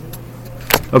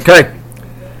Okay.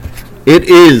 It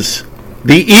is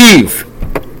the eve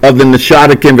of the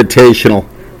Nishotic Invitational,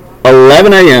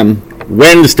 11 a.m.,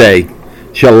 Wednesday,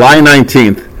 July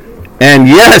 19th. And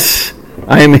yes,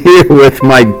 I am here with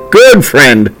my good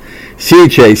friend,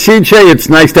 CJ. CJ, it's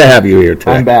nice to have you here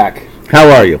today. I'm back. How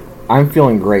are you? I'm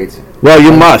feeling great. Well,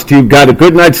 you must. You got a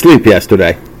good night's sleep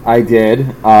yesterday. I did.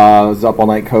 I was up all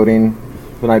night coding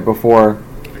the night before.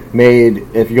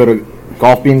 If you go to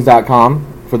golfbeans.com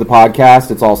for the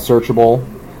podcast, it's all searchable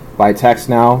by text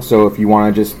now. So if you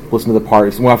want to just listen to the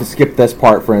part, you won't have to skip this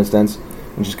part, for instance,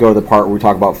 and just go to the part where we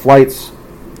talk about flights,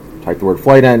 type the word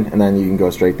flight in, and then you can go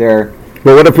straight there.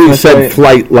 But what if we said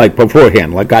flight like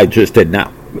beforehand, like I just did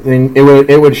now? And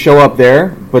it would show up there,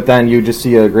 but then you just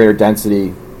see a greater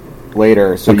density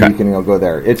later, so you can go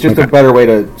there. It's just a better way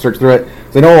to search through it.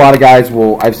 So I know a lot of guys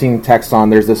I've seen texts on,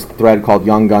 there's this thread called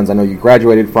Young Guns I know you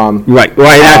graduated from. Right. Well,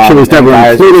 I actually was never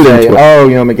included into it. Oh,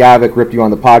 McGavick ripped you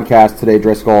on the podcast today,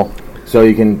 Driscoll. So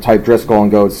you can type Driscoll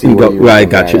and go see what you Right,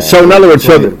 gotcha. So in other words,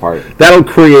 that'll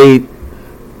create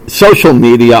social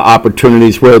media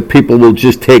opportunities where people will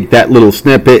just take that little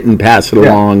snippet and pass it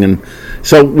along, and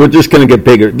so we're just going to get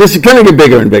bigger. This is going to get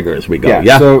bigger and bigger as we go.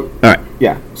 Yeah. So, all right.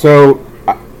 Yeah. So,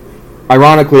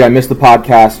 ironically, I missed the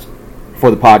podcast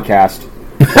for the podcast,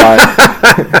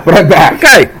 but I'm back.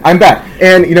 Okay, I'm back,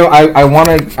 and I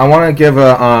want to give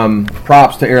a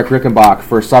props to Eric Rickenbach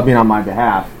for subbing on my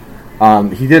behalf.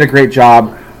 He did a great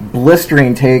job,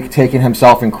 blistering taking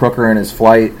himself and Crooker in his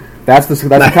flight. That's the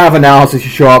kind of analysis you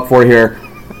show up for here.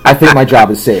 I think my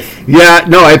job is safe. Yeah,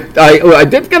 no, I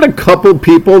did get a couple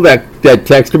people that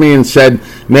texted me and said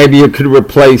maybe you could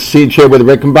replace CJ with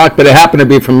Rickenbach, but it happened to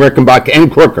be from Rickenbach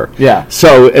and Crooker. Yeah.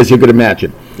 So, as you could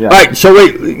imagine. Yeah. All right, so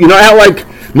wait, how,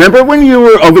 remember when you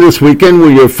were over this weekend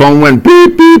where your phone went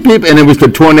beep, beep, beep, and it was the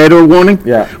tornado warning?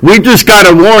 Yeah. We just got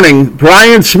a warning.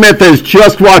 Brian Smith has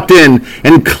just walked in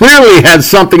and clearly has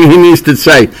something he needs to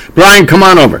say. Brian, come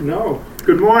on over. No.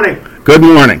 Good morning. Good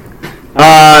morning.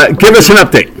 Give us an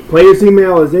update. Player's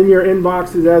email is in your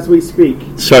inboxes as we speak.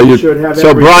 So you should have.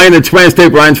 So Brian, it's Wednesday.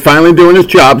 Brian's finally doing his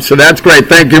job, so that's great.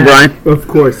 Thank you, Brian. Of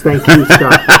course, thank you,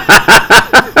 Scott.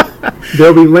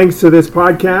 There'll be links to this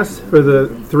podcast for the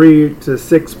 3 to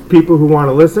 6 people who want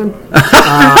to listen.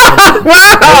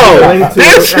 Wow!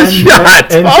 This is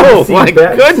shot. Oh my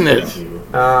goodness!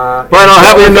 Brian, I'll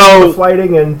have you know.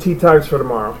 Flighting and tee times for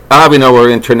tomorrow. I'll have you know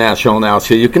we're international now,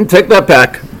 so you can take that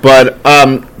back. But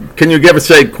can you give us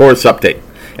a course update?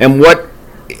 And what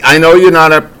I know you're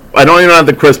not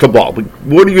the crystal ball. But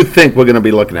what do you think we're going to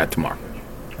be looking at tomorrow?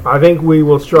 I think we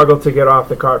will struggle to get off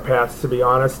the cart paths, to be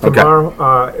honest, tomorrow.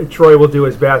 Okay. Troy will do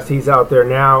his best. He's out there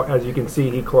now. As you can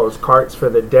see, he closed carts for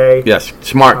the day. Yes,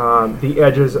 smart. The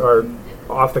edges are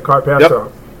off the cart paths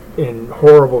are in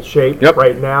horrible shape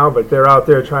right now, but they're out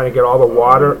there trying to get all the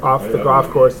water off the golf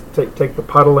course, take the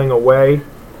puddling away.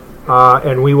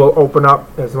 And we will open up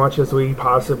as much as we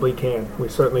possibly can. We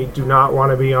certainly do not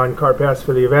want to be on cart paths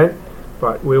for the event,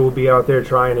 but we will be out there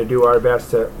trying to do our best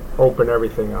to open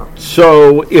everything up.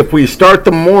 So if we start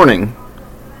the morning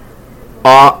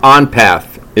on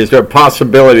path, is there a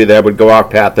possibility that would go off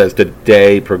path as the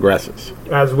day progresses?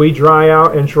 As we dry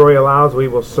out and Troy allows, we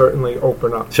will certainly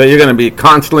open up. So you're going to be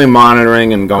constantly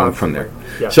monitoring and going from there.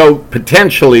 Yes. So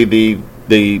potentially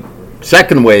the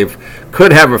second wave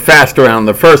could have a faster round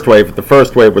than the first wave, but the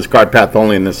first wave was cart path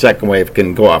only, and the second wave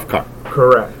can go off cart.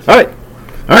 Correct. All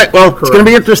right. Well, Correct. It's going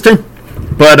to be interesting.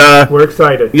 But we're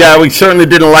excited. Yeah, we certainly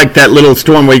didn't like that little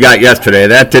storm we got yesterday.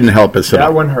 That didn't help us at all.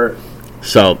 That one hurt.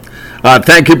 So,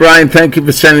 thank you, Brian. Thank you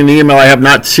for sending the email. I have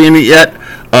not seen it yet.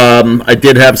 I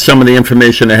did have some of the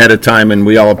information ahead of time, and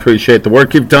we all appreciate the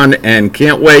work you've done and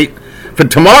can't wait for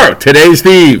tomorrow. Today's the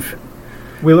eve.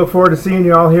 We look forward to seeing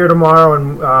you all here tomorrow,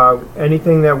 and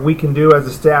anything that we can do as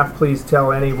a staff, please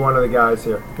tell any one of the guys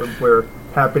here. We're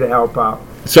happy to help out.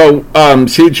 So,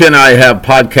 CJ and I have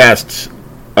podcasts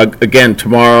again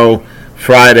tomorrow,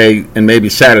 Friday, and maybe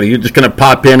Saturday. You're just going to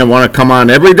pop in and want to come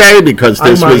on every day because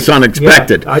this was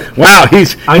unexpected. Yeah, wow,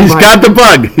 he's got the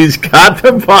bug. He's got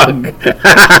the bug.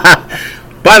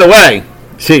 By the way,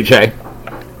 CJ,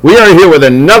 we are here with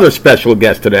another special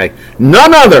guest today.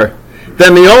 None other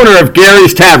than the owner of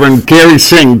Gary's Tavern, Gary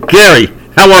Singh. Gary,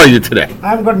 how are you today?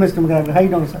 I'm good, Mr. McGregor. How you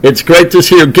doing, sir? It's great to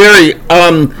see you. Gary,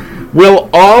 will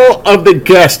all of the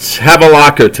guests have a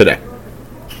locker today?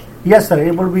 Yes, sir.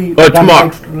 It will be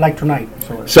tomorrow. Like tonight.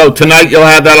 So tonight you'll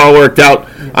have that all worked out.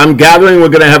 Yeah. I'm gathering we're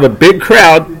going to have a big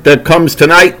crowd that comes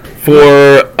tonight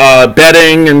for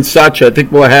betting and such. I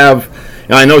think we'll have,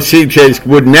 I know CJ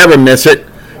would never miss it,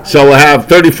 so we'll have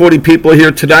 30, 40 people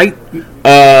here tonight.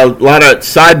 a lot of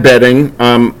side betting.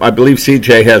 I believe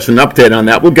CJ has an update on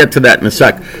that. We'll get to that in a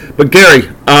sec. But Gary,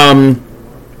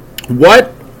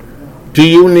 what do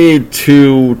you need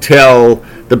to tell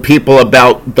the people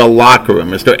about the locker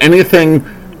room? Is there anything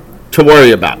to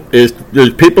worry about?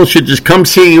 People should just come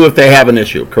see you if they have an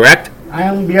issue, correct?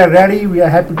 We are ready. We are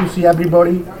happy to see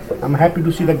everybody. I'm happy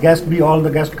to see all the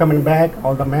guests coming back,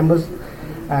 all the members,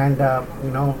 and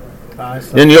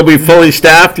and you'll be fully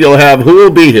staffed. You'll have who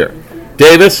will be here?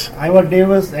 Davis, Ivor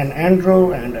Davis, and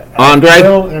Andrew, and Andre,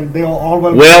 Will, and they all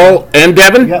will. Will and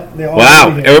Devin. Yep, they all. Wow,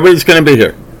 will be here. everybody's going to be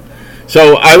here.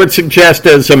 So I would suggest,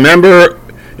 as a member,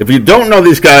 if you don't know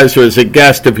these guys, or as a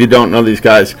guest, if you don't know these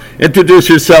guys, introduce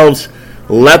yourselves.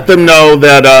 Let them know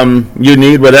that you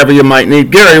need whatever you might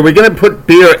need. Gary, are we going to put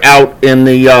beer out in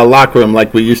the locker room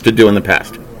like we used to do in the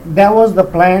past? That was the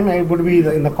plan. It would be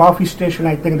in the coffee station.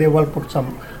 I think they will put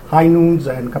some high noons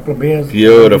and a couple of beers.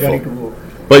 Beautiful.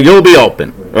 But you'll be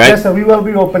open, right? Yes, sir, we will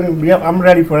be open. I'm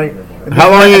ready for it. How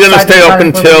long are you going to stay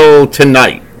open till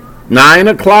tonight? 9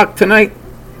 o'clock tonight?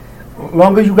 As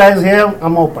long as you guys here,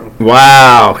 I'm open.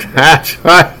 Wow.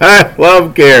 I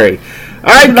love Gary.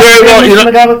 All right,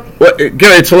 Gary.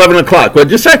 Gary, it's 11 o'clock. What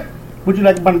did you say? Would you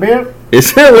like one beer?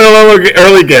 Is it a little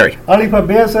early, Gary? Only for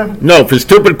beer, sir? No, for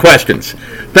stupid questions.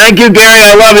 Thank you, Gary.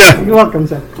 I love you. You're welcome,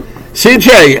 sir.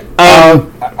 CJ.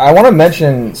 I want to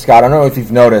mention, Scott, I don't know if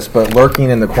you've noticed, but lurking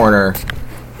in the corner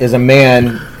is a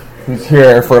man who's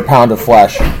here for a pound of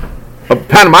flesh. A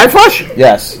pound of my flesh?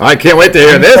 Yes. I can't wait to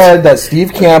hear this. He said that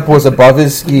Steve Camp was above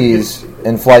his skis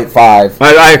in Flight 5.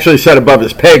 I actually said above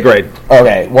his pay grade.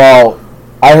 Okay, well,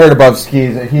 I heard above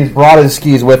skis. He's brought his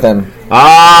skis with him.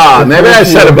 Maybe I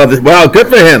said above this. Well, good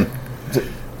for him.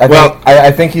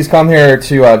 I think he's come here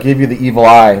to give you the evil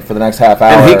eye for the next half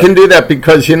hour. And he can do that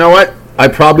because, you know what? I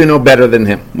probably know better than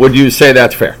him. Would you say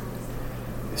that's fair?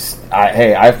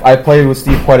 I've played with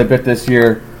Steve quite a bit this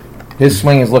year. His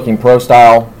swing is looking pro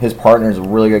style. His partner is a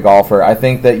really good golfer. I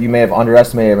think that you may have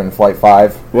underestimated him in Flight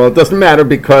 5. Well, it doesn't matter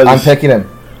because I'm picking him.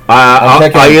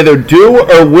 I either do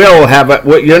or will have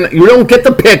you don't get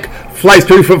to pick Flight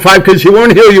 3 from 5 because you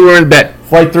weren't here, you were in bed.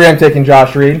 Flight 3, I'm taking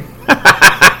Josh Reed.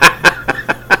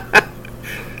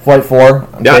 Flight 4,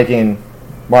 I'm taking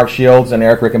Mark Shields and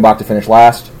Eric Rickenbach to finish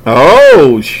last.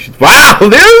 Oh, wow,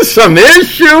 there's some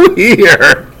issue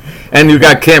here. And you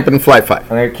got Camp in Flight 5.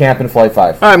 And I got Camp in Flight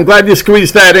 5. I'm glad you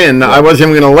squeezed that in. Yeah. I wasn't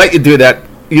even going to let you do that.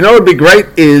 You know what would be great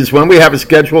is when we have a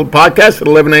scheduled podcast at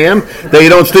 11 a.m. that you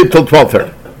don't sleep till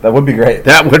 12:30. That would be great.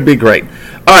 That would be great.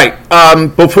 All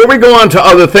right, before we go on to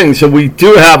other things, so we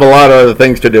do have a lot of other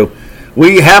things to do,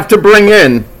 we have to bring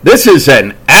in, this is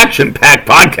an action-packed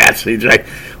podcast, CJ.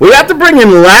 We have to bring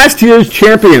in last year's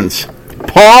champions,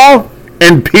 Paul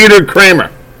and Peter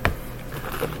Kraemer.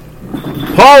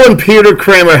 Paul and Peter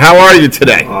Kraemer, how are you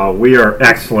today? We are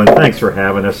excellent. Thanks for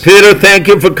having us. Peter, thank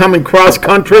you for coming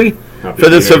cross-country for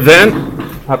this event.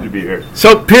 Happy to be here.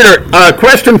 So, Peter,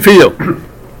 question for you.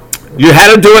 You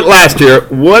had to do it last year.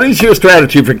 What is your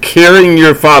strategy for carrying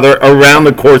your father around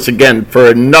the course again for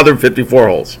another 54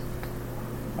 holes?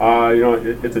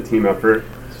 It's a team effort.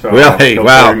 So really?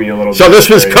 Wow. So this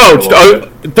was coached.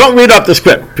 Don't read up the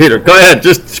script, Peter. Go ahead.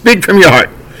 Just speak from your heart.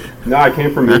 No, I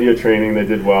came from media training. They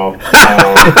did well. We're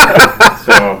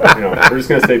just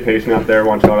going to stay patient out there,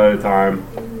 one shot at a time,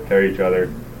 carry each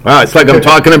other. Wow, it's like I'm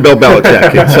talking to Bill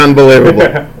Belichick. It's unbelievable.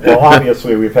 Well,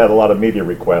 obviously, we've had a lot of media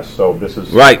requests, so this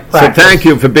is right. Practice. So thank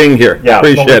you for being here. Yeah,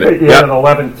 appreciate it. Yeah,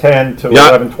 11:10 to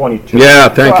 11:22. Yeah,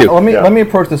 thank you. Let me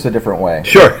approach this a different way.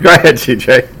 Sure, go ahead,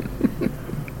 CJ.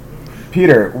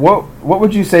 Peter, what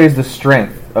would you say is the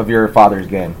strength of your father's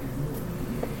game?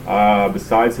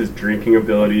 Besides his drinking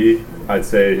ability, I'd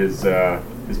say his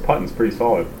putting's pretty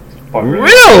solid.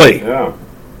 Really? Yeah.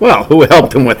 Well, who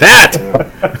helped him with that?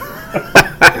 Yeah.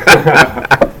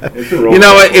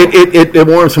 It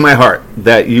warms my heart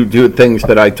that you do things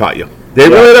that I taught you. It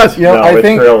really does. I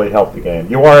think really helped the game.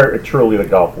 You are truly the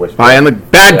golf whisperer. I am a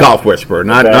bad golf whisperer,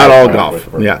 not all golf.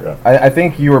 Whisperer. Yeah. I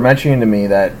think you were mentioning to me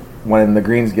that when the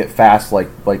greens get fast, like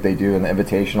they do in the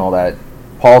Invitational, that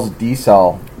Paul's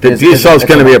D-cell. The D-cell is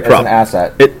going to be a problem. It's an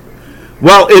asset.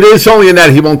 It is only in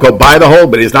that he won't go by the hole,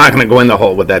 but he's not going to go in the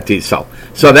hole with that D-cell.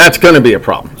 So that's going to be a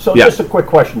problem. So just a quick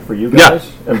question for you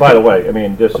guys. Yeah. And by the way,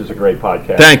 this is a great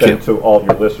podcast. Thank you. To all of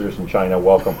your listeners in China,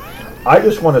 welcome. I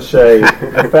just want to say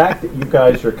the fact that you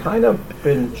guys are kind of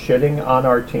been shitting on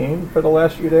our team for the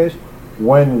last few days,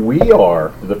 when we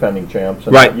are the defending champs,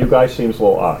 and right. You guys seems a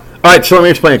little odd. All right, so let me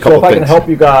explain a couple things. So if I can help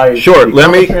you guys. Sure, let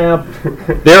me.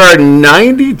 There are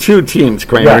 92 teams,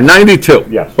 Kraemer. Yes. 92.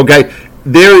 Yes. Okay,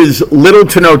 there is little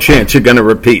to no chance you're going to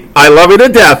repeat. I love you to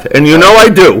death, and you know I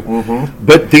do,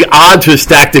 but the odds are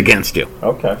stacked against you.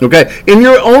 Okay? In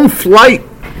your own flight,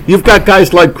 you've got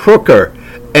guys like Crooker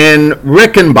and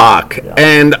Rickenbach,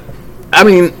 and, I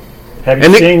mean... Have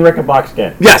you seen Rickenbach's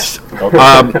game? Yes.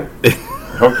 Okay.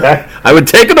 Okay. I would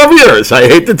take it over yours. I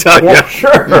hate to tell you.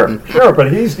 Sure,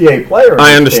 but he's the A player.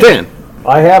 I understand.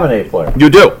 I have an A player. You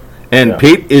do. And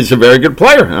Pete is a very good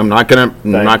player. I'm not going to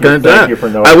do that. Thank you for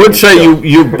knowing. I would say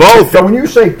you both. So when you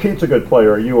say Pete's a good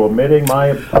player, are you omitting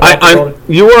my?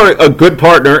 You are a good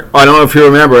partner. I don't know if you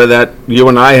remember that you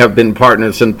and I have been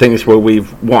partners in things where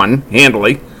we've won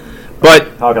handily. But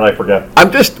how can I forget?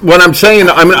 I'm just what I'm saying.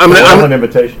 I'm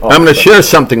going to share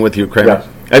something with you, Kraemer. Yes.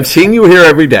 I've seen you here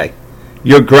every day.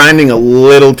 You're grinding a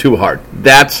little too hard.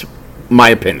 That's my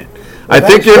opinion. I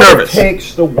think you're nervous. It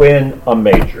takes to win a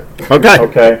major.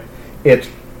 Okay. It's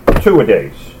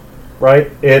 2-a-days,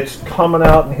 right? It's coming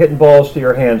out and hitting balls to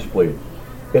your hands bleed.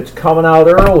 It's coming out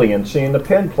early and seeing the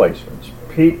pin placements.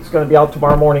 Pete's going to be out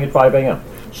tomorrow morning at 5 a.m.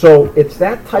 So it's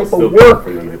that type of work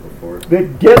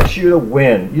that gets you to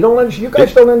win. You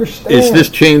guys don't understand. Is this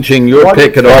changing your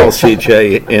pick at all,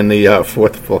 CJ, in the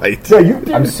fourth flight?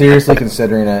 Yeah, I'm seriously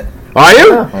considering it. Are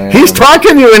you? Yeah. He's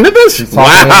talking you into this? He's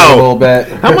talking me a little bit.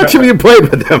 How much have you played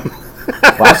with him?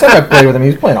 Last time I played with him, he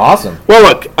was playing awesome. Well,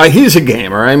 look, he's a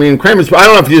gamer. I mean, Kramer's. I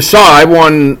don't know if you saw. I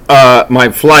won my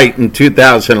flight in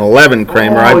 2011,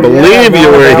 Kraemer. I believe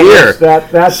you were here.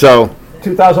 So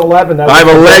 2011. I have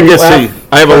a legacy.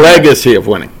 I have a legacy of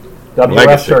winning.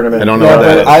 WF tournament. I don't know what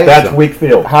that is. That's weak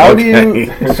field. How do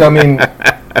you? So I mean,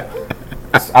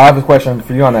 I have a question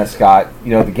for you on that, Scott.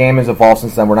 You know, the game has evolved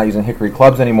since then. We're not using hickory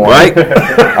clubs anymore. Right.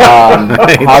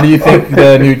 How do you think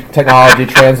the new technology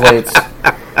translates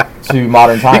to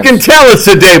modern times? You can tell us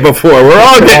the day before. We're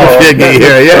all getting jiggy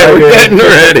here. Yeah, we're getting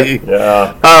ready.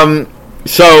 Yeah.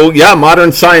 So,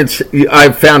 modern science,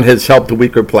 I've found, has helped the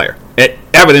weaker player.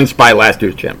 Evidenced by last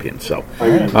year's champion. So,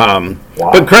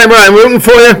 But Kraemer, I'm rooting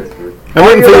for you. I'm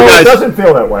rooting for you guys. It doesn't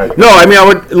feel that way. No, I mean, I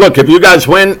would look. If you guys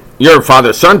win, you're a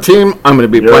father-son team. I'm going to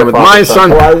be playing with my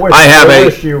son. Well, I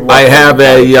have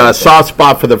a soft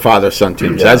spot for the father-son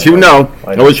teams. As you know,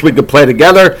 I wish we could play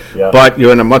together, but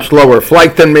you're in a much lower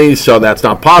flight than me, so that's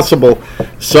not possible.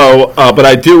 So, but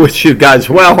I do wish you guys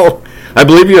well. I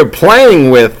believe you're playing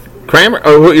with Kraemer.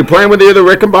 Or you're playing with either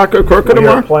Rickenbach or Crooker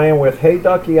tomorrow? We're playing with Hey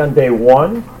Ducky on day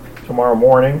 1 tomorrow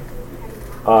morning,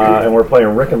 and we're playing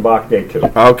Rickenbach day 2.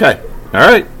 Okay. All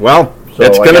right. Well, so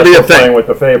it's going to be a thing. Playing with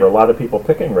the favor. A lot of people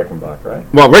picking Rickenbach, right?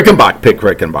 Well, Rickenbach picked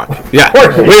Rickenbach. Yeah. Of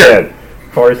course he did.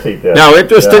 Of course he did. Now,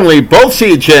 interestingly, both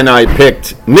CJ and I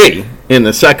picked me in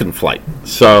the second flight.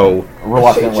 So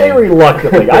CJ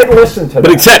reluctantly. I listened to that.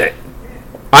 But he said it.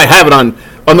 I have it on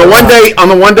the one day. On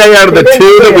the one day out of the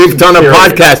two that we've done a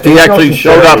podcast, he actually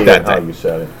showed up that day. You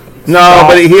said it. No,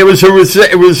 but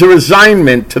it was a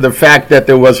resignment to the fact that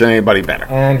there wasn't anybody better.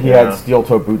 And he had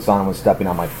steel-toe boots on and was stepping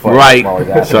on my foot. Right.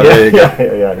 So there you go.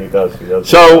 Yeah, he does.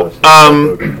 So,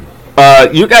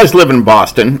 you guys live in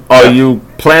Boston. Are you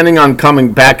planning on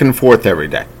coming back and forth every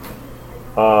day?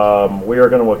 We're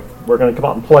gonna come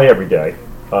out and play every day.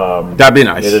 That'd be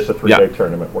nice. It is a 3-day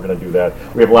tournament. We're going to do that.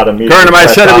 We have a lot of meetings. I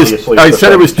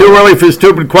said it was too early for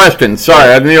stupid questions.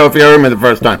 Sorry, I didn't know if you heard me the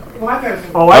first time.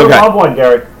 Oh, I love one,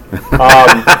 Gary.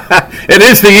 It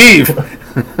is the eve.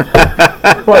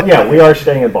 But yeah, we are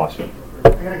staying in Boston.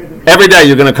 Every day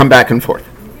you're going to come back and forth.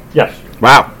 Yes.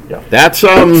 Wow. Yeah. That's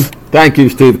thank you,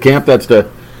 Steve Camp. That's the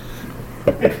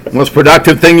most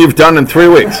productive thing you've done in 3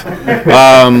 weeks. Is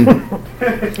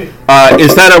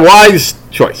that a wise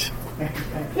choice?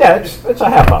 Yeah, it's a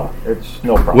half hour. It's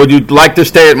no problem. Would you like to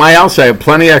stay at my house? I have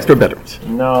plenty of extra bedrooms.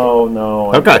 No.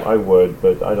 Okay. I would,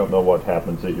 but I don't know what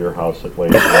happens at your house at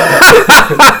late.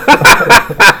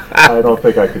 I don't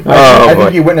think I could. I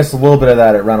think you witnessed a little bit of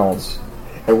that at Reynolds.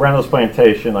 At Reynolds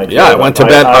Plantation, I went to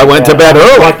bed. I went to bed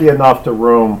early. Lucky enough to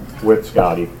room with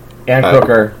Scotty and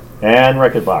Crooker and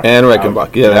Rickenbach.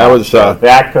 That was.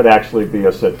 That could actually be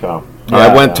a sitcom.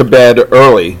 I went to bed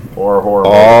early. Or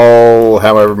horrible. All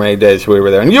however many days we were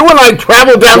there. And you and I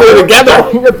traveled down there together.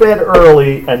 Going to bed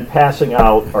early and passing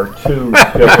out are two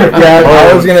different.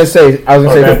 I was gonna say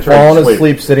falling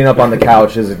asleep sitting up on the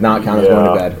couch does not count as going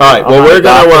to bed. All right. Well, we're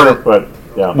gonna.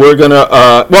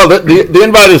 Well, the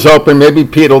invite is open. Maybe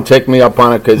Pete will take me up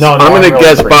on it because I'm going to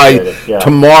guess by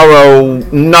tomorrow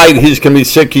night he's going to be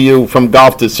sick of you from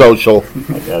golf to social,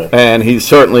 and he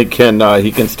certainly can.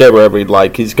 He can stay wherever he'd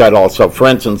like. He's got also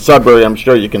friends in Sudbury. I'm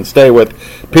sure you can stay with.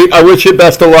 Pete, I wish you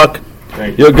best of luck.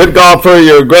 Thank you. You're a good golfer.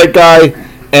 You're a great guy,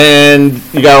 and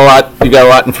you got a lot. You got a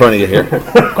lot in front of you here.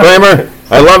 Kraemer,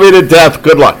 I love you to death.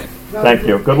 Good luck. Thank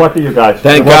you. Good luck to you guys.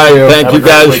 Thank you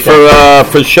guys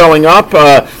for showing up.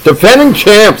 Defending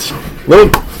champs, little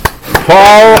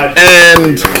Paul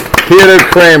and Peter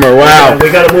Kraemer. Wow.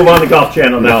 We got to move on to Golf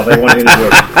Channel now. They want you to do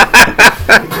it.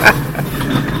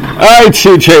 All right,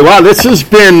 CJ. Wow, this has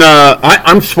been.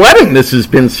 I'm sweating. This has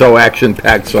been so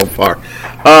action-packed so far.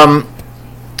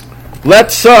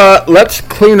 Let's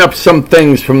clean up some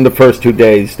things from the first 2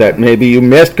 days that maybe you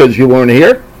missed because you weren't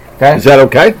here. Okay. Is that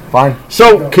okay? Fine.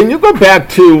 So, can you go back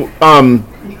to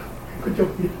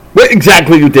what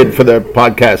exactly you did for the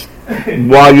podcast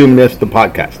while you missed the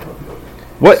podcast?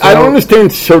 I don't understand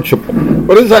searchable.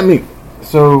 What does that mean?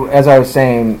 So, as I was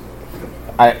saying,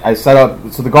 I set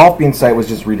up. So the Golf Bean site was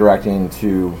just redirecting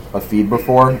to a feed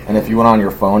before, and if you went on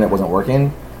your phone, it wasn't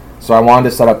working. So I wanted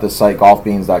to set up the site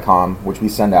golfbeans.com, which we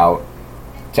send out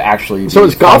to actually. So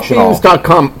is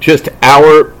golfbeans.com just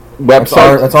our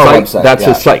website? That's our website. That's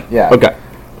a site. Yeah. Okay.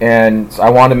 And so I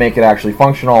wanted to make it actually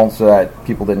functional so that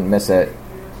people didn't miss it.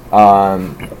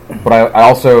 But I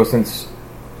also, since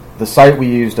the site we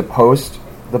use to post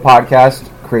the podcast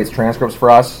creates transcripts for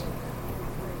us,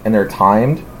 and they're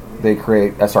timed, they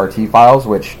create SRT files,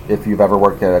 which if you've ever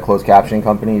worked at a closed captioning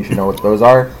company, you should know what those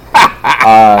are.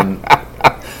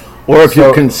 Or if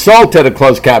you consult at a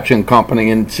closed caption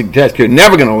company and suggest you're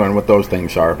never going to learn what those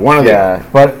things are. One of them. Yeah,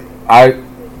 but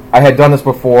I had done this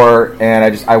before,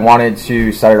 and I wanted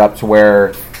to set it up to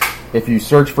where if you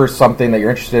search for something that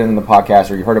you're interested in the podcast,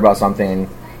 or you heard about something,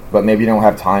 but maybe you don't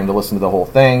have time to listen to the whole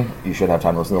thing, you should have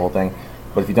time to listen to the whole thing.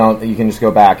 But if you don't, you can just go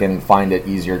back and find it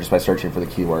easier just by searching for the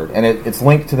keyword. And it's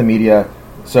linked to the media,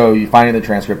 so you find it in the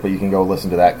transcript, but you can go listen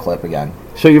to that clip again.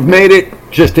 So you've made it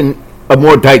just a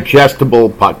more digestible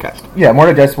podcast. Yeah, more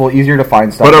digestible, easier to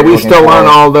find stuff. But are we still on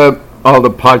all the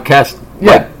podcast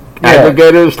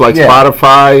aggregators like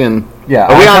Spotify and? Yeah.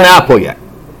 Are we on Apple yet?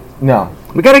 No.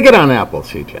 We got to get on Apple,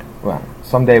 CJ. Well,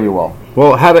 someday we will.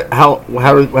 Well, how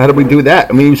do we do that?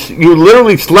 I mean, you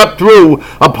literally slept through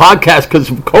a podcast because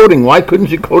of coding. Why couldn't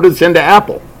you code us into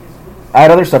Apple? I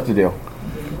had other stuff to do.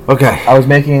 Okay. I was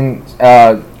making.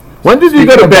 When did you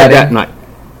go to bed that night?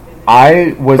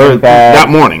 I was in bed that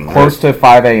morning, close to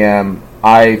 5 a.m.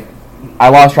 I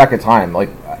lost track of time. Like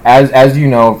as you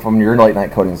know from your late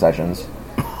night coding sessions,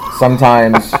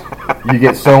 sometimes you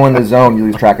get so in the zone you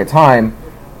lose track of time.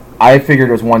 I figured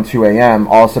it was 1, 2 a.m.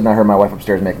 All of a sudden, I heard my wife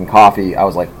upstairs making coffee. I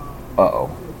was like, uh-oh.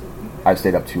 I've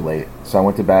stayed up too late. So I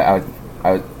went to bed.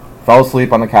 I fell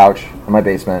asleep on the couch in my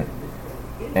basement.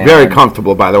 Very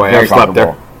comfortable, by the way. I slept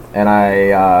there. And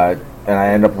I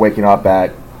ended up waking up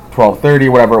at 12:30,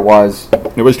 whatever it was.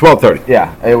 It was 12:30.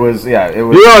 Yeah, it was. You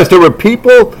realized there were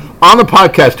people on the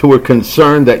podcast who were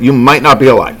concerned that you might not be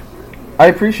alive. I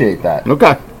appreciate that.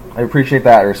 Okay. I appreciate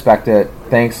that. I respect it.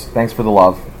 Thanks for the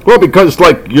love. Well, because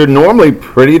you're normally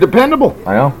pretty dependable.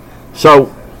 I know.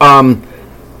 So,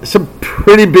 it's a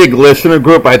pretty big listener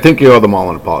group. I think you owe them all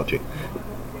an apology.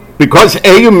 Because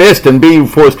A, you missed, and B, you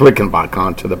forced Rickenbach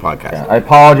onto the podcast. Yeah, I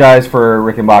apologize for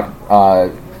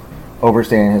Rickenbach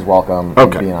overstaying his welcome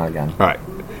and being on again. All right.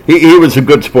 He was a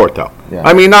good sport, though. Yeah.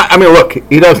 I mean, look,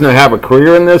 he doesn't have a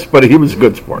career in this, but he was a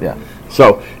good sport. Yeah.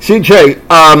 So,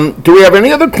 CJ, do we have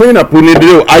any other cleanup we need to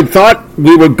do? I thought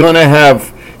we were going to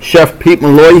have Chef Pete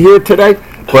Malloy here today,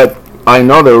 but I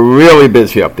know they're really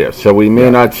busy up there, so we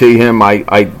may not see him.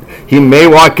 He may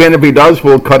walk in. If he does,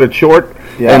 we'll cut it short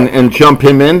and jump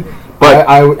him in. But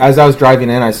as I was driving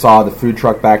in, I saw the food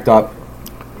truck backed up.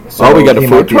 So we got a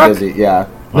food truck? Busy. Yeah.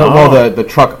 No, the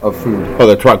truck of food. Oh,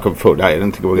 the truck of food. I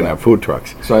didn't think we were going to have food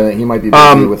trucks. So I think he might be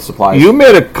busy with supplies. You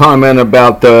made a comment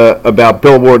about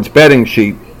Bill Ward's betting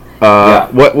sheet.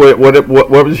 What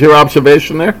was your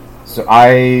observation there? So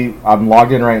I'm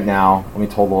logged in right now. Let me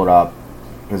load it up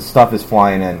because stuff is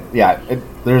flying in. Yeah,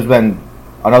 there's been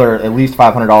another at least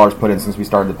 $500 put in since we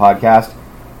started the podcast.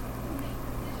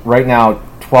 Right now,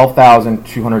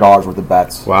 $12,200 worth of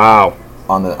bets. Wow.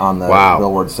 On the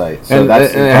Bill Ward site. So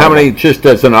and how many? Just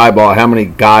as an eyeball, how many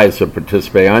guys are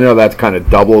participating? I know that's kind of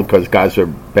double because guys are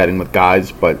betting with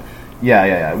guys, but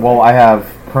yeah. Well, I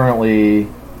have currently.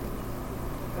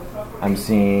 I'm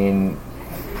seeing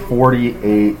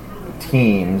 48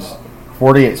 teams.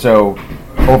 48. So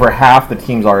over half the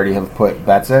teams already have put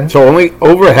bets in. So only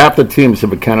over half the teams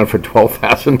have accounted for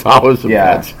 $12,000 of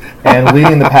bets. And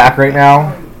leading the pack right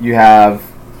now, you have.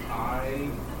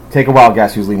 Take a wild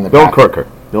guess who's leading the pack. Bill Crooker.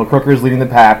 Bill Crooker is leading the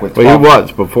pack with. Well, he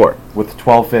was before with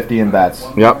 $12.50 in bets.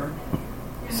 Yep.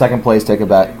 Second place, take a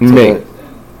bet. Me.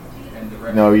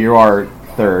 No, you are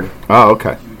third. Oh,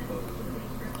 okay.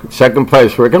 Second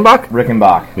place, Rickenbach?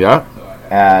 Rickenbach. Yeah.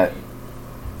 At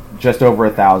just over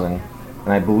 1,000.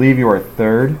 And I believe you are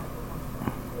third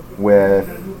with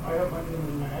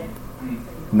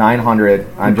 900.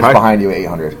 I'm just behind you,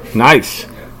 800. Nice.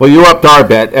 Well, you upped our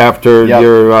bet after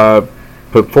your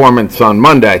performance on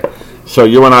Monday, so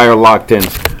you and I are locked in.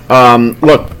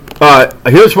 Look,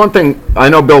 here's one thing. I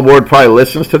know Bill Ward probably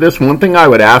listens to this. One thing I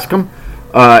would ask him,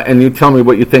 and you tell me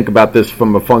what you think about this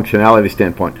from a functionality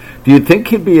standpoint. Do you think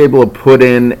he'd be able to put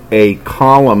in a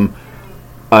column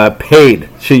paid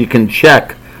so you can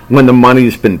check when the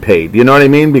money's been paid? You know what I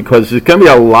mean? Because there's going to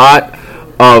be a lot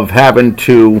of having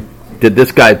to, did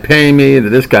this guy pay me?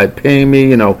 Did this guy pay me?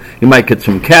 You know, you might get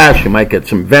some cash. You might get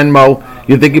some Venmo.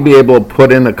 You think you'd be able to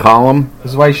put in a column?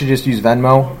 This is why you should just use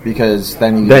Venmo, because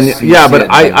then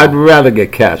I'd rather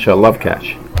get cash. I love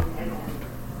cash.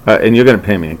 And you're going to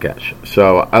pay me in cash.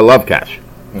 So I love cash.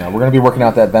 Yeah, we're going to be working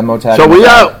out that Venmo tag. So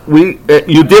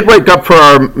you did wake up for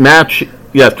our match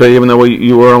yesterday, even though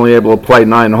you were only able to play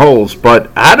 9 holes.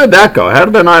 But how did that go? How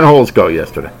did the 9 holes go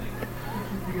yesterday?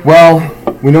 Well,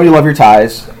 we know you love your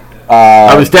ties.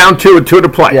 I was down 2 with 2 to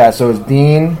play. Yeah, so it was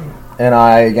Dean and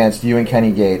I against you and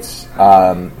Kenny Gates.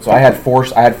 So I had 4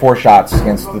 shots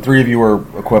against the 3 of you were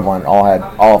equivalent.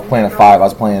 All playing a 5. I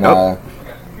was playing.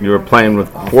 You were playing with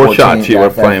 4 shots. You were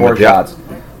playing with 4 shots.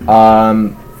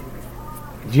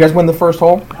 Did you guys win the first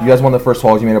hole? You guys won the first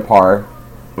hole. You made a par.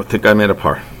 I think I made a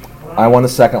par. I won the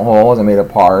second hole as I made a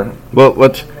par. Well,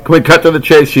 can we cut to the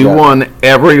chase? You won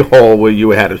every hole where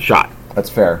you had a shot. That's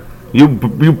fair.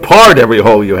 You parred every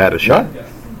hole you had a shot.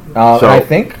 Yeah. So I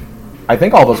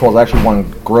think all those holes actually won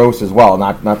gross as well.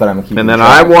 Not that I'm keeping. And then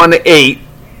track. I won 8,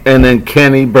 and then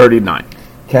Kenny birdied 9.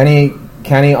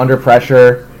 Kenny under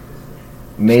pressure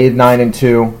made 9 and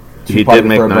 2. He did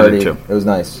make 9 and 2. It was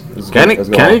nice.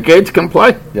 Kenny Gates can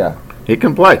play. Yeah, he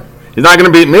can play. He's not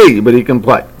going to beat me, but he can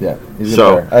play. Yeah, he's a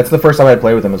good player. That's the first time I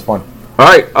played with him. It was fun. All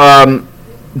right.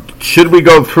 Should we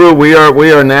go through? We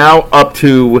are now up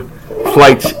to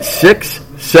flights 6,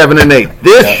 7, and 8.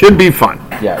 This should be fun.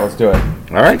 Yeah, let's do it.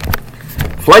 All right.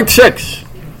 Flight 6.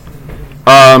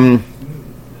 I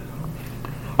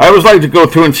always like to go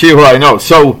through and see who I know.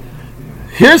 So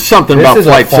here's something about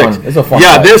Flight 6. This is a fun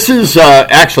flight. This is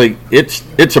actually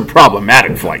it's a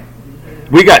problematic flight.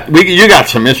 You got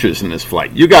some issues in this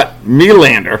flight. You got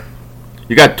Melander,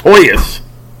 you got Toyas,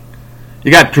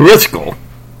 you got Driscoll,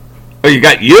 you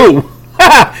got you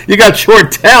got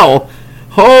Shortell.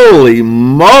 Holy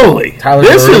moly!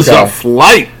 This is a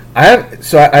flight. I've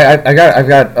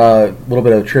got a little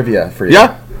bit of trivia for you.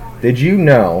 Yeah. Did you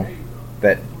know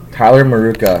that Tyler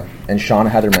Maruka and Sean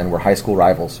Heatherman were high school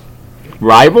rivals?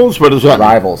 Rivals? What is that?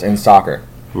 Rivals in soccer.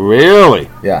 Really?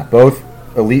 Yeah, both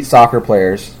elite soccer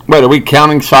players. Wait, are we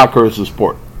counting soccer as a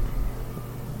sport?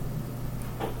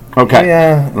 Okay.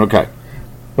 Yeah. Okay.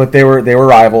 But they were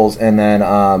rivals, and then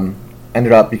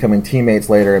ended up becoming teammates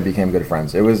later and became good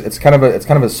friends. It's kind of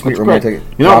a sweet romantic.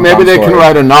 Maybe they can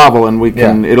write a novel, and we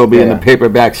can. It'll be in the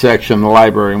paperback section in the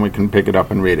library, and we can pick it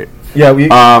up and read it. Yeah, we.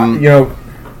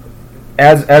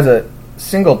 As a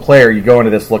single player, you go into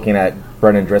this looking at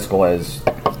Brendan Driscoll as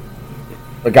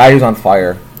a guy who's on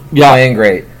fire. Yeah. Playing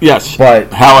great. Yes.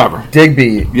 But however,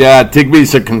 Digby. Yeah,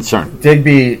 Digby's a concern.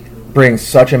 Digby brings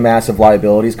such a massive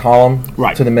liabilities column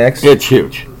to the mix. It's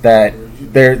huge. That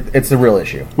it's the real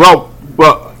issue. Well,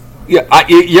 yeah,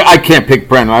 I can't pick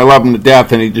Brendan. I love him to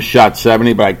death, and he just shot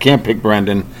 70, but I can't pick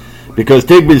Brendan because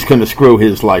Digby's going to screw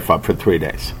his life up for 3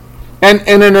 days. And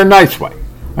in a nice way.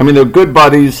 I mean, they're good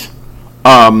buddies,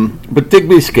 but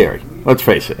Digby's scary. Let's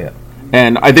face it. Yeah.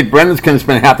 And I think Brendan's going to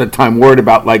spend half the time worried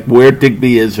about where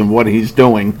Digby is and what he's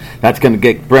doing. That's going to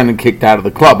get Brendan kicked out of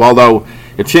the club. Although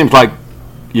it seems like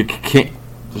you can't.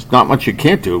 There's not much you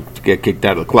can't do to get kicked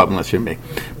out of the club unless you're me.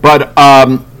 But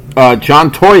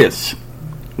John Toyas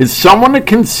is someone to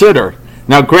consider.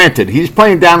 Now, granted, he's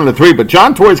playing down in the 3, but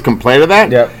John Toyas can play to that.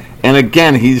 Yep. And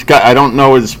again, he's got. I don't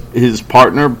know his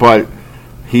partner, but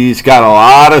he's got a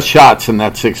lot of shots in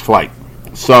that 6th flight.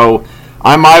 So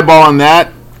I'm eyeballing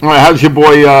that. All right, how's your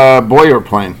boy Boyer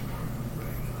playing?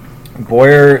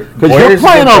 Boyer, because you're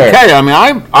playing okay. I mean,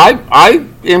 I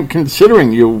am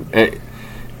considering you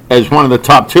as one of the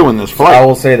top 2 in this flight. I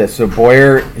will say this: so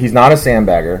Boyer, he's not a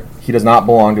sandbagger. He does not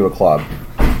belong to a club.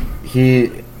 He's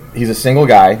a single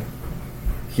guy.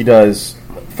 He does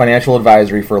financial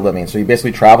advisory for a living, so he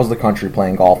basically travels the country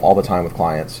playing golf all the time with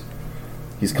clients.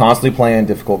 He's constantly playing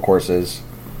difficult courses.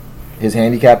 His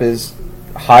handicap is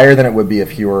higher than it would be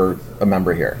if he were a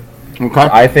member here. Okay.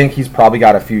 I think he's probably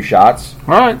got a few shots.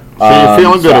 All right. So you're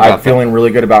feeling good about that. I'm feeling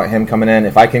really good about him coming in.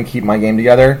 If I can keep my game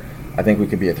together, I think we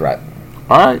could be a threat.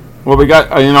 All right. Well, we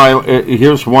got,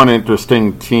 here's one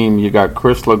interesting team. You got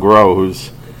Chris LeGros,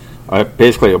 who's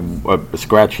basically a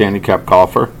scratch handicap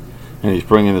golfer, and he's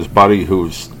bringing his buddy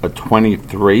who's a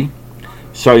 23.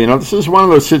 So, this is one of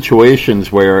those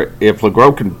situations where if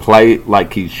LeGros can play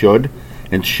like he should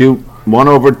and shoot 1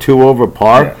 over, 2 over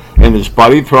par, and his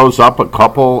buddy throws up a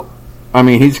couple,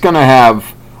 he's going to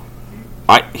have,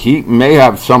 he may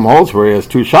have some holes where he has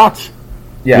 2 shots.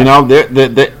 Yeah.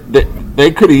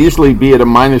 They could easily be at a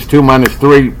 -2,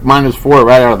 -3, -4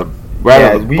 right out of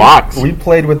the box. We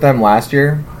played with them last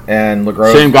year, and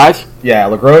LeGros. Same guys? Yeah,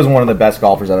 LeGros is one of the best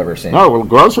golfers I've ever seen. No,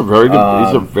 LeGros a very good.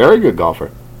 He's a very good golfer.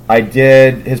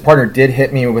 His partner did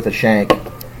hit me with a shank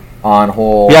on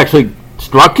hole. He actually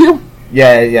struck you?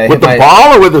 Yeah. With the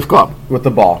ball or with his club? With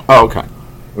the ball. Oh, okay.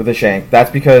 With a shank.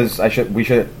 That's because we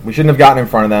shouldn't have gotten in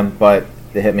front of them, but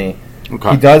they hit me.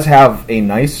 Okay. He does have a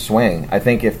nice swing. I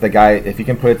think if he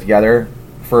can put it together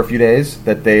for a few days,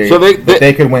 that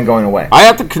they could win going away. I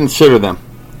have to consider them.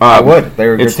 I would.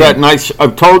 They're a good It's team. that nice.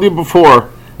 I've told you before,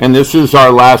 and this is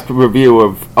our last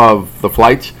review of the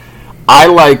flights. I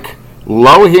like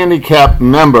low handicap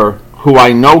member who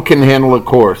I know can handle a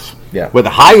course. Yeah. With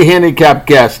a high handicap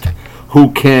guest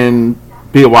who can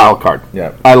be a wild card.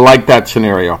 Yeah. I like that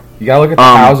scenario. You got to look at the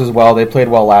House as well. They played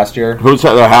well last year. Who's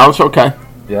that? The House? Okay.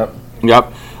 Yep.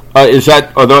 Is that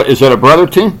a brother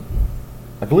team?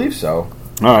 I believe so.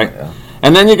 All right. Yeah.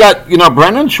 And then you got,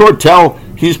 Brendan Shortell.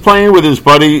 He's playing with his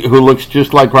buddy who looks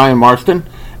just like Ryan Marston.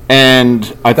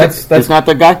 And I think that's not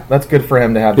the guy. That's good for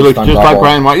him to have. He looks just like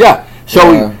Ryan Marston. Yeah.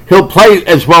 So he'll play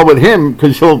as well with him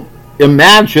because he'll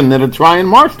imagine that it's Ryan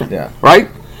Marston. Yeah. Right?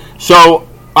 So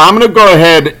I'm going to go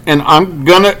ahead and I'm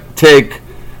going to take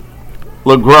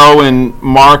LeGros and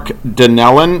Mark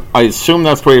Donnellan. I assume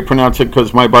that's the way you pronounce it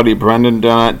because my buddy Brendan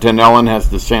Donnellan has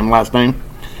the same last name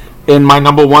in my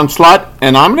number 1 slot.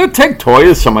 And I'm going to take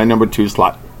Toyas on my number 2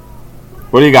 slot.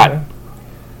 What do you got? Okay.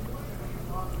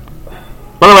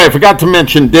 By the way, I forgot to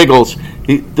mention Diggles.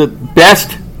 The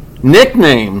best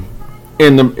nickname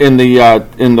in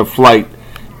the flight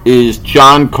is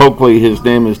John Coakley. His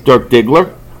name is Dirk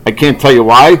Diggler. I can't tell you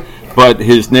why, but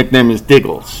his nickname is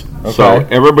Diggles. Okay. So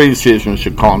everybody sees him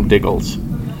should call him Diggles.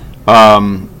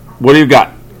 What do you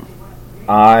got?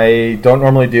 I don't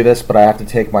normally do this, but I have to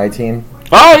take my team.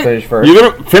 All right, finish first.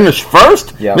 You're gonna finish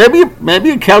first? Yeah. Maybe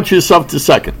you count yourself to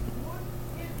second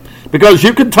because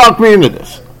you can talk me into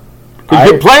this. Because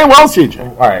you're playing well, CJ.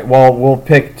 All right. Well, we'll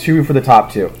pick 2 for the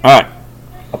top 2. All right.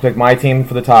 I'll pick my team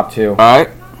for the top 2. All right.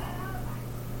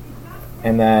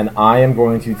 And then I am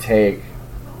going to take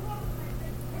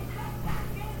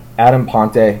Adam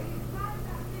Ponte. Okay.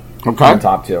 For the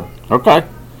top 2. Okay.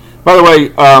 By the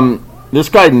way, this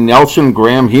guy Nelson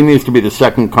Graham, he needs to be the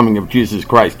second coming of Jesus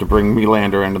Christ to bring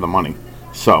Nylander into the money.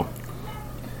 So,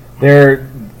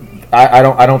 I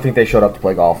don't think they showed up to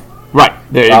play golf. Right.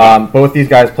 There you go. Both these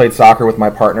guys played soccer with my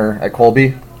partner at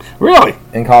Colby. Really?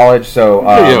 In college, so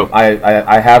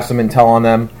I have some intel on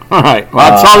them. All right. Well,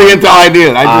 that's all the intel I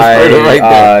did. I just heard it right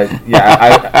there.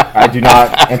 I do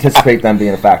not anticipate them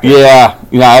being a factor. Yeah.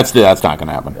 That's not going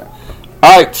to happen. Yeah.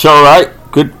 All right. So,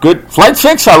 good. Flight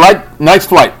 6, I like. Nice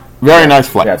flight. Very nice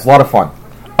flight. Yeah, it's a lot of fun.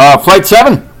 Flight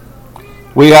 7,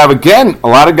 we have, again, a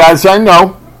lot of guys I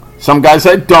know. Some guys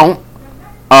I don't.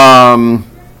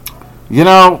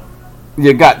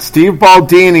 You got Steve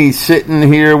Baldini sitting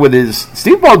here with his...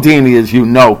 Steve Baldini, as you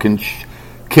know, can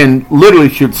literally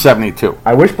shoot 72.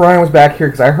 I wish Brian was back here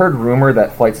because I heard rumor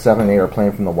that Flight 7 and 8 are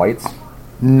playing from the Whites.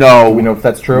 No. Do we know if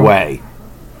that's true? Way.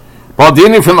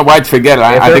 Baldini from the Whites, forget it.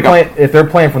 If they're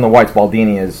playing from the Whites,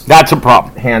 Baldini is... That's a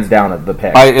problem. Hands down at the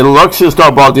pick. It looks as though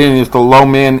Baldini is the low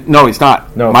man... No, he's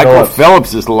not. No, Michael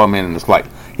Phillips is the low man in this flight.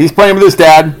 He's playing with his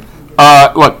dad.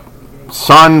 Look,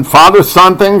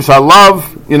 father-son things I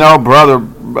love. Brother,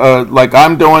 like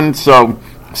I'm doing, so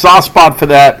soft spot for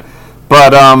that.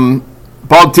 But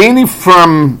Baldini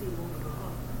from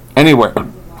anywhere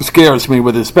scares me,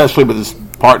 especially with his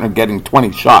partner getting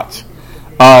 20 shots.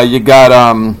 You got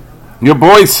your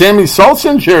boy Sammy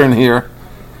Solsinger in here.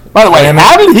 By the way,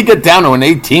 how did he get down to an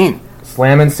 18?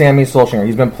 Slamming Sammy Solsinger.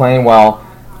 He's been playing well.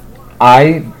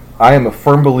 I am a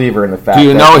firm believer in the fact that... Do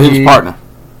you know his partner?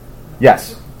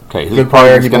 Yes. Okay, his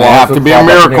partner's going to have to be a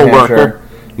miracle worker.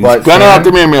 He's going to have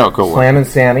to be a miracle worker. Slam and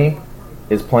Sammy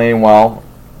is playing well.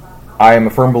 I am a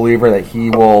firm believer that he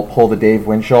will pull the Dave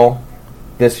Winchell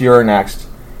this year or next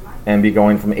and be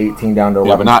going from 18 down to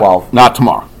 11, 12. Not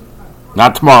tomorrow.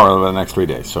 Not tomorrow over the next 3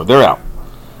 days. So they're out.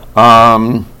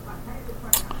 I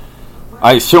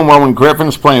assume Owen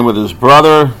Griffin's playing with his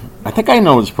brother. I think I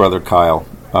know his brother, Kyle.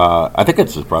 I think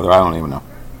it's his brother. I don't even know.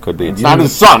 Could be. It's not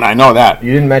his son. I know that.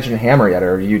 You didn't mention Hammer yet,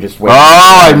 or you just waited? Oh,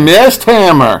 I missed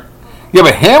Hammer. Yeah,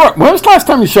 but Hammer... When was the last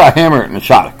time you saw Hammer in the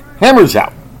Shoddock? Hammer's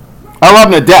out. I love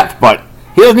him to death, but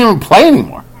he doesn't even play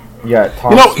anymore. Yeah,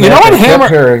 Tom you know what Hammer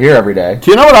here every day.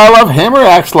 Do you know what I love? Hammer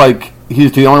acts like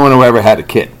he's the only one who ever had a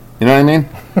kid. You know what I mean?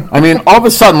 I mean, all of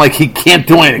a sudden, like he can't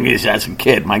do anything as a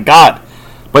kid. My God!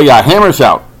 But yeah, Hammer's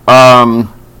out.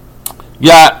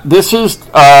 Yeah, this is.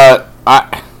 I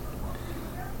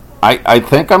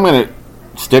think I'm going to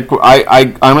stick.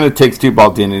 I'm going to take Steve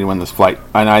Baldini to win this flight,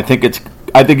 and I think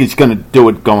he's going to do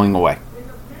it going away.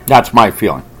 That's my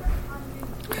feeling.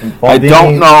 I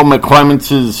don't know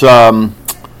McClements'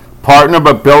 partner,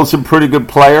 but Bill's a pretty good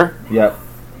player. Yep.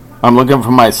 I'm looking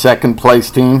for my second place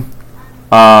team.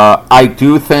 I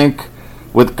do think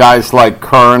with guys like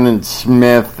Kern and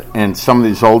Smith and some of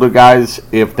these older guys,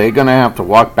 if they're going to have to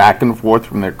walk back and forth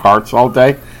from their carts all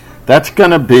day, that's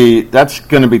going to be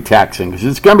taxing because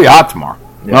it's going to be hot tomorrow.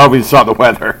 Yeah. Nobody saw the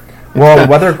weather. Well, the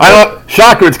weather.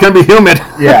 Shocker! It's going to be humid.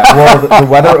 Yeah. Well, the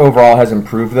weather overall has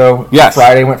improved, though. Yes.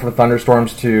 Friday went from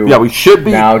thunderstorms to we should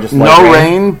be now just no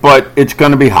rain, but it's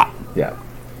going to be hot. Yeah.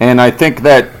 And I think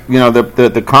that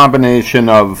the combination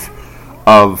of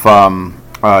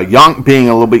young being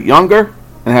a little bit younger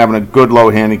and having a good low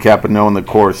handicap and knowing the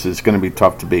course is going to be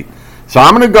tough to beat. So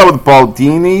I'm going to go with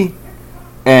Baldini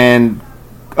and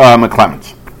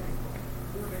McClements.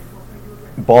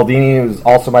 Baldini was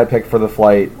also my pick for the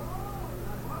flight.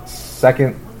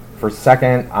 Second,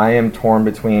 I am torn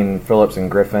between Phillips and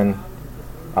Griffin,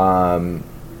 and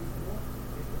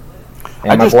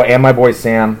my boy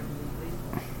Sam.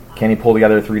 Can he pull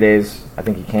together 3 days? I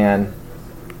think he can.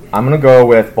 I'm going to go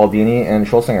with Baldini and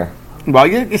Schulsinger. Well,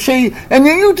 you see, and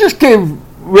you just gave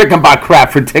Rickenbach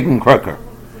crap for taking Crooker.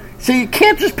 So you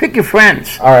can't just pick your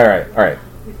friends. All right.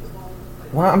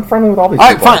 Well, I'm friendly with all these people.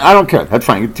 All right, fine. I don't care. That's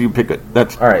fine. You pick it.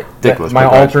 That's all right. Ridiculous. My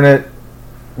alternate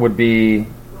would be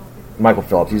Michael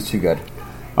Phillips. He's too good.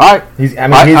 All right.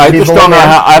 I just don't know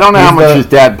how much his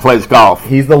dad plays golf.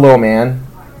 He's the low man.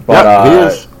 But, he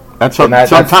is.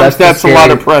 Sometimes that's a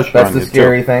lot of pressure. That's the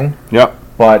scary thing. Yep.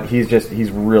 But he's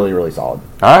really, really solid.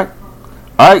 All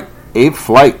right. 8th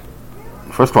flight.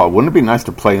 First of all, wouldn't it be nice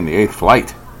to play in the 8th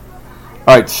flight?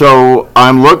 All right, so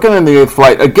I'm looking in the 8th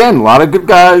flight. Again, a lot of good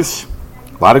guys.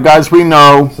 A lot of guys we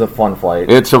know. It's a fun flight.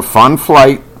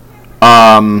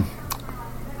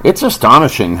 It's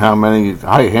astonishing how many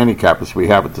high handicappers we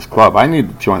have at this club. I need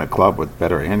to join a club with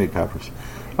better handicappers.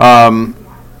 I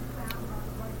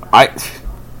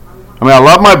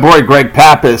love my boy Greg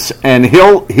Pappas, and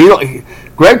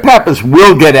Greg Pappas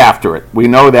will get after it. We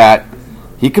know that.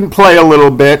 He can play a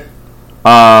little bit.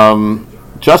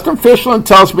 Justin Fischlin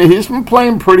tells me he's been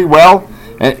playing pretty well,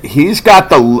 and he's got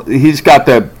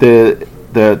the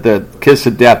kiss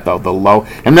of death though, the low.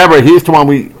 And remember, he's the one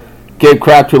we gave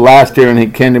crap to last year, and he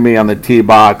came to me on the tee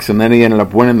box, and then he ended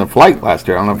up winning the flight last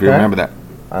year. I don't know if you remember that.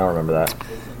 I don't remember that.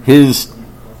 His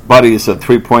buddy is a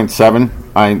 3.7.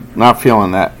 I'm not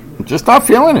feeling that. I'm just not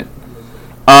feeling it.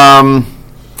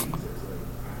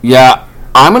 Yeah,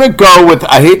 I'm going to go with,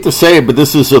 I hate to say it, but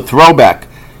this is a throwback.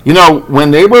 You know,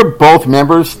 when they were both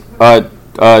members,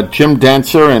 Jim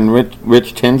Denser and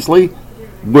Rich Tinsley,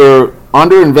 were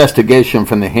under investigation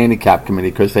from the handicap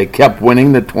committee because they kept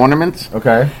winning the tournaments.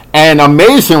 Okay. And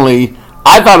amazingly,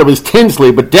 I thought it was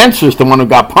Tinsley, but Denser's the one who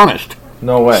got punished.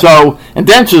 No way. So, and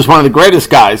Denser's one of the greatest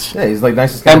guys. Yeah, he's like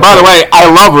nicest guy. And by the way,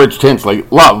 I love Rich Tinsley,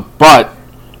 but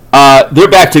they're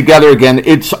back together again.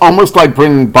 It's almost like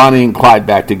bringing Bonnie and Clyde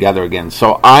back together again.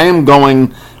 So I am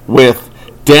going with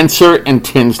Denser and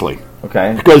Tinsley.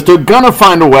 Okay. Because they're going to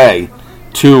find a way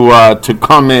to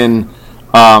come in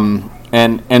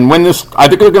and win this. I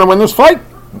think they're going to win this fight.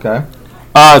 Okay.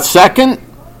 Second,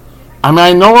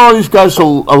 I know a lot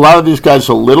of these guys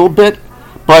a little bit,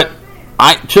 but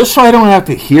just so I don't have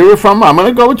to hear it from them, I'm going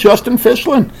to go with Justin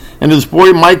Fischlin and his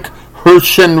boy Mike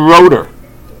Hirschenroder.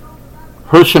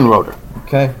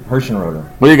 Okay, Hirschenroder.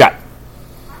 What do you got?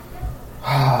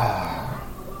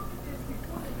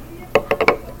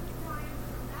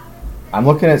 I'm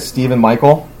looking at Stephen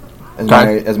Michael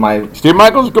as my. Steve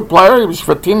Michael's a good player. He was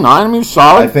 15-9. He's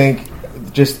solid. I think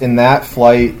just in that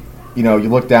flight, you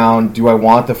look down. Do I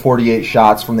want the 48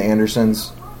 shots from the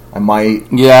Andersons? I might.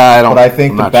 Yeah, I don't. But I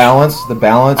think the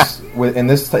balance in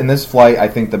this flight, I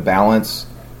think the balance.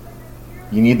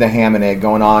 You need the ham and egg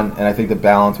going on, and I think the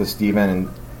balance with Steven and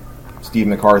Steve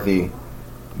McCarthy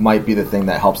might be the thing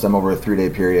that helps them over a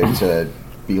 3-day period to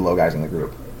be low guys in the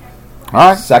group. All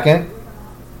right. Second,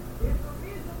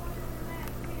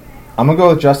 I'm going to go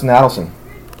with Justin Adelson.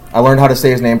 I learned how to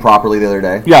say his name properly the other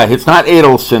day. Yeah, it's not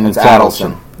Adelson, it's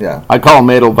Adelson. Yeah. I call him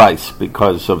Edelweiss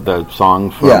because of the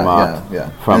song from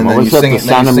from what was that, The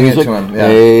Sound of Music?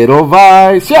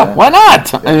 Edelweiss. Yeah, why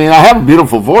not? I mean, I have a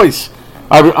beautiful voice.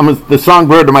 I'm the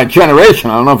songbird of my generation.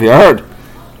 I don't know if you heard.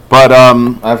 But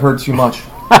I've heard too much.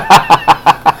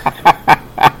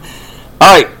 All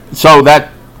right, so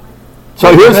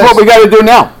here's what we got to do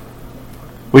now.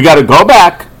 We got to go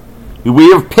back.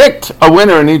 We have picked a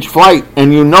winner in each flight,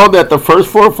 and you know that the first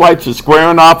 4 flights is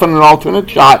squaring off in an alternate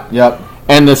shot. Yep.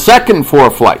 And the second 4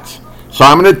 flights. So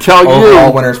I'm going to tell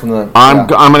overall winners from the. I'm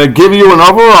going to give you an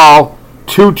overall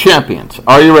 2 champions.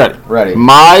 Are you ready? Ready.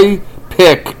 My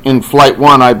pick in flight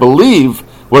 1, I believe,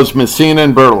 was Messina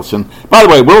and Bertelsen. By the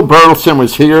way, Will Bertelsen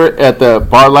was here at the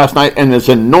bar last night, and as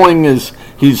annoying as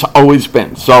he's always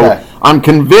been. So I'm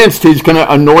convinced he's going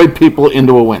to annoy people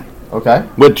into a win. Okay.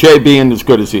 With Jay being as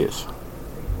good as he is.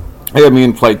 I had me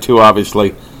in flight 2,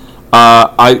 obviously.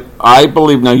 I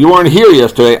believe, now you weren't here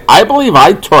yesterday, I believe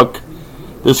I took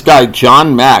this guy,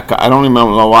 John Mack. I don't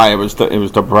remember why, it was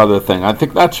the brother thing. I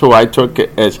think that's who I took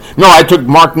as. No, I took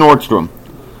Mark Nordstrom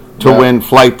to win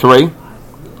flight 3.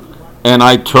 And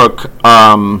I took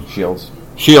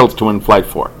Shields to win flight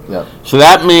 4. Yep. So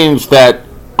that means that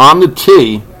on the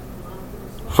tee,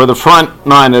 for the front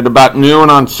 9 at about noon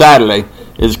on Saturday,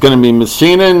 is going to be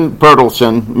Messina and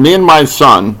Bertelsen, me and my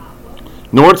son,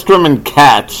 Nordstrom and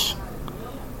Katz,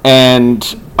 and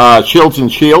Shields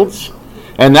and Shields,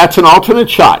 and that's an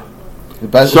alternate shot. Is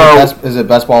it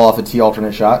best ball off a tee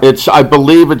alternate shot? I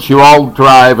believe it's you all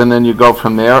drive and then you go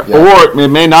from there, or it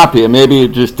may not be. Maybe you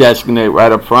just designate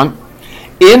right up front.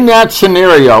 In that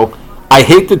scenario, I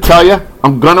hate to tell you,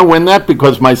 I'm going to win that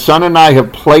because my son and I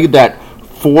have played that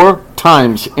 4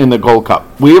 times in the Gold Cup.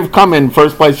 We have come in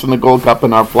first place in the Gold Cup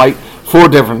in our flight 4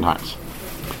 different times.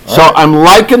 I'm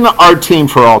liking our team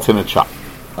for alternate shot.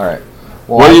 All right.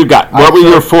 Well, what do you got? What were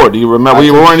your 4? Do you remember?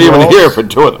 You weren't even here for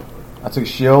 2 of them. I took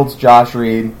Shields, Josh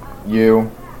Reed,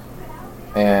 you,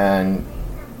 and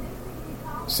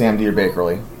Sam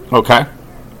Deere-Bakerly. Okay.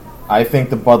 I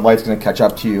think the Bud Light's going to catch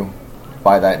up to you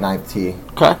by that 9th tee.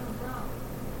 Okay.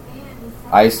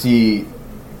 I see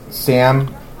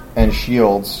Sam and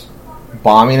Shields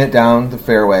bombing it down the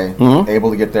fairway,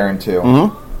 able to get there in 2.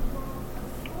 Mm-hmm.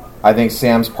 I think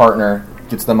Sam's partner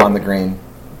gets them on the green,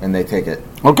 and they take it.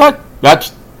 Okay.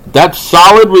 That's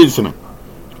solid reasoning,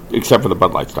 except for the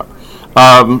Bud Light stuff.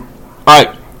 All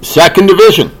right, second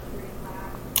division.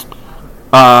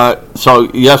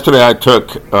 So yesterday I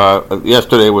took.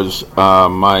 Yesterday was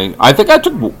I think I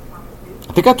took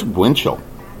Winchell.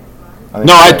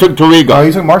 I took Dorigo. No,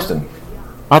 you took Marston.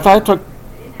 I thought I took.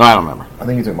 I don't remember. I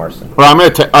think you took Marston. Well, I'm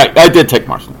going to take. I did take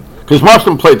Marston because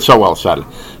Marston played so well Saturday.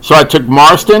 So I took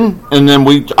Marston, and then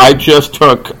I just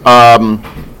took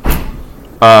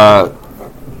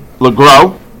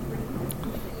LeGros,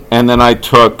 and then I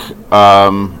took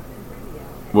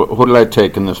who did I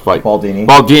take in this flight?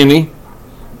 Baldini,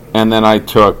 and then I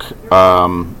took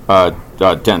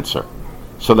Denser.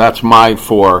 So that's my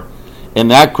 4 in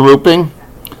that grouping.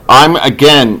 I'm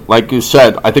again, like you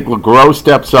said, I think LeGros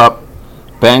steps up,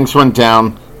 bangs one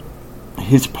down.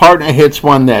 His partner hits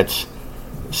one that's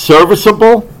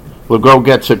serviceable. LeGros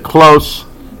gets it close,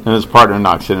 and his partner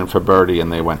knocks it in for birdie,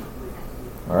 and they win.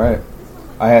 All right.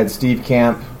 I had Steve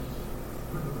Camp,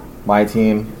 my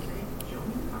team,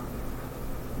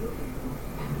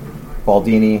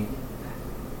 Baldini,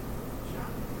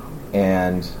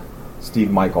 and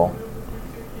Steve Michael.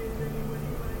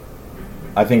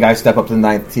 I think I step up to the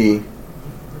 9th tee,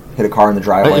 hit a car in the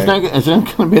driveway. Isn't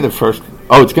it going to be the first?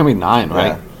 Oh, it's going to be 9, right?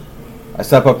 Yeah. I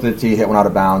step up to the tee, hit one out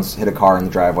of bounds, hit a car in the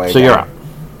driveway. So you're out.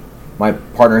 My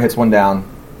partner hits one down.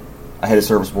 I hit a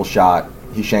serviceable shot.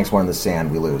 He shanks one in the sand.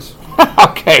 We lose.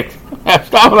 Okay. That's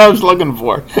not what I was looking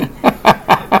for.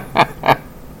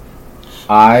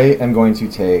 I am going to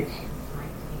take...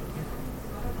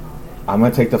 I'm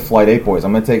going to take the Flight 8 boys.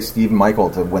 I'm going to take Steve and Michael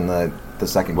to win the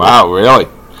second group. Wow, really?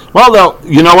 Well, though,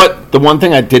 you know what? The one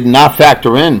thing I did not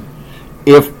factor in,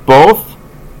 if both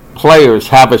players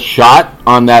have a shot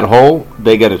on that hole,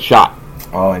 they get a shot.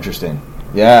 Oh, interesting.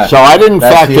 Yeah. So I didn't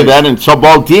factor that in. So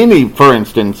Baldini, for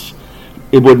instance,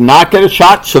 it would not get a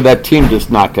shot, so that team does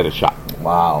not get a shot.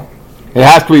 Wow. It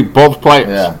has to be both players.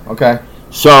 Yeah, okay.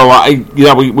 So,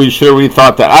 we should have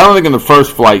rethought that. I don't think in the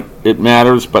first flight it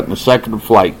matters, but in the second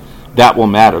flight, that will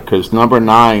matter, because number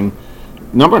 9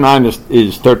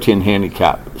 is 13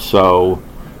 handicap. So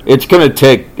that's going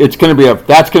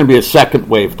to be a second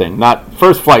wave thing. Not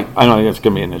first flight. I don't think it's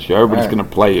going to be an issue. Everybody's going to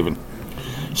play even.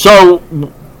 So,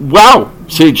 wow,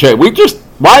 CJ,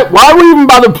 why we even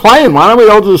bother playing? Why don't we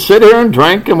all just sit here and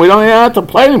drink and we don't even have to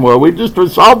play anymore? We just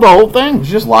resolved the whole thing. We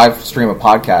should just live stream a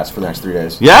podcast for the next 3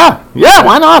 days. Yeah,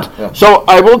 why not? Yeah. So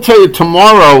I will tell you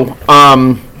tomorrow,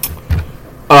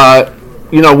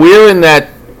 we're in that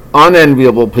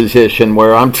unenviable position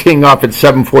where I'm teeing off at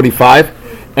 7:45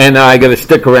 and I got to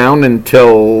stick around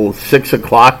until 6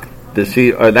 o'clock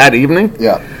that evening.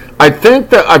 Yeah. I think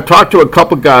that I've talked to a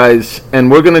couple guys, and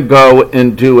we're going to go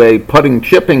and do a putting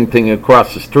chipping thing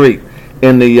across the street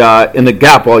in the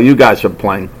Gap while you guys are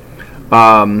playing.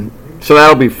 So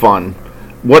that'll be fun.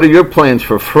 What are your plans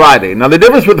for Friday? Now, the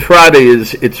difference with Friday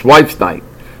is it's wife's night.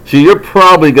 So you're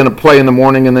probably going to play in the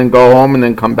morning and then go home and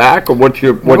then come back? Or what's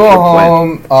your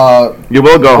plan? You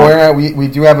will go home. We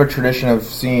do have a tradition of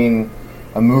seeing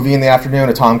a movie in the afternoon,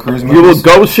 a Tom Cruise movie. You will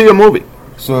go see a movie?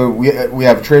 So we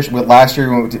have a tradition. Last year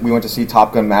we went to see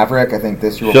Top Gun Maverick. I think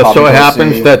this year we'll just so it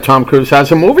happens that Tom Cruise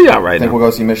has a movie out right now. I think we'll go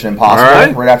see Mission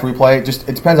Impossible right after we play. It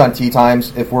depends on tee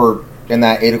times. If we're in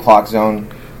that 8 o'clock zone,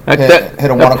 hit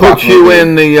a 1 o'clock. That puts you movie.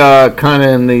 In the kind of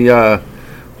in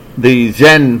the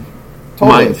Zen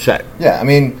mindset. Yeah, I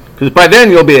mean, because by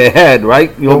then you'll be ahead,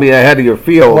 right? You'll be ahead of your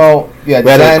field. Well, yeah,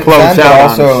 Zen close out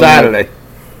also, on Saturday.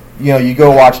 You go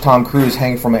watch Tom Cruise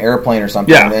hang from an airplane or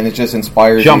something, and it just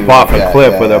inspires Jump you. Jump off a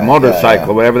cliff with a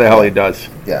motorcycle, whatever the hell he does.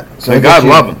 Yeah. So God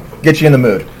love him. Get you in the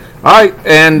mood. All right,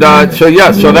 and so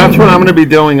that's what I'm going to be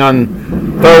doing on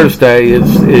Thursday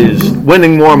is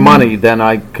winning more money than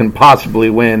I can possibly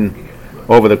win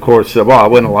over the course of, I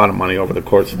win a lot of money over the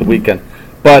course of the weekend.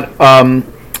 But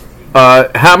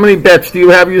how many bets do you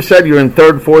have? You said you're in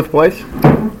third, fourth place?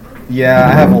 Yeah,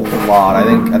 I have a lot. I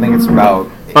think it's about...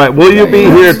 All right, will you be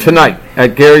here tonight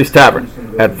at Gary's Tavern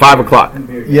at 5 o'clock?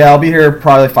 Yeah, I'll be here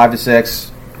probably 5 to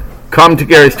 6. Come to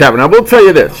Gary's Tavern. I will tell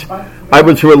you this. I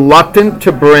was reluctant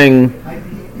to bring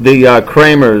the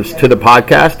Kraemers to the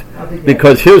podcast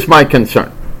because here's my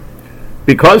concern.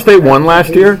 Because they won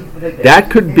last year, that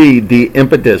could be the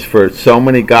impetus for so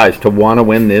many guys to want to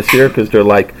win this year because they're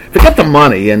like, forget the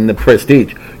money and the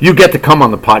prestige. You get to come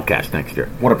on the podcast next year.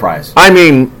 What a prize.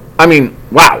 I mean,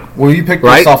 wow. Well, you picked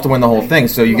yourself to win the whole thing,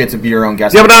 so you get to be your own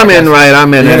guest. Yeah, but I'm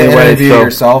in anyway. So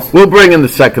yourself? We'll bring in the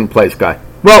second place guy.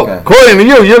 Well, according to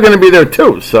you, you're going to be there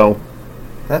too, so...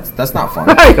 That's not fun.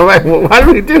 Well, why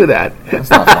do we do that?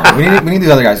 That's not fun. We need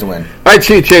the other guys to win. All right,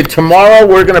 CJ, tomorrow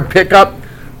we're going to pick up,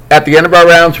 at the end of our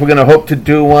rounds, we're going to hope to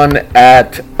do one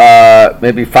at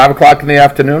maybe 5 o'clock in the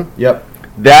afternoon. Yep.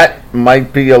 That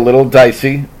might be a little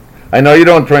dicey. I know you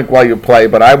don't drink while you play,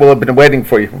 but I will have been waiting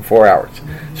for you for 4 hours.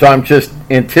 So I'm just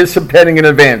anticipating in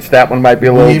advance that one might be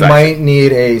a little dicey. We might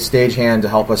need a stagehand to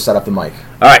help us set up the mic.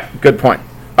 All right, good point.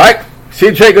 All right,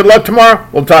 CJ, good luck tomorrow.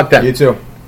 We'll talk then. You too.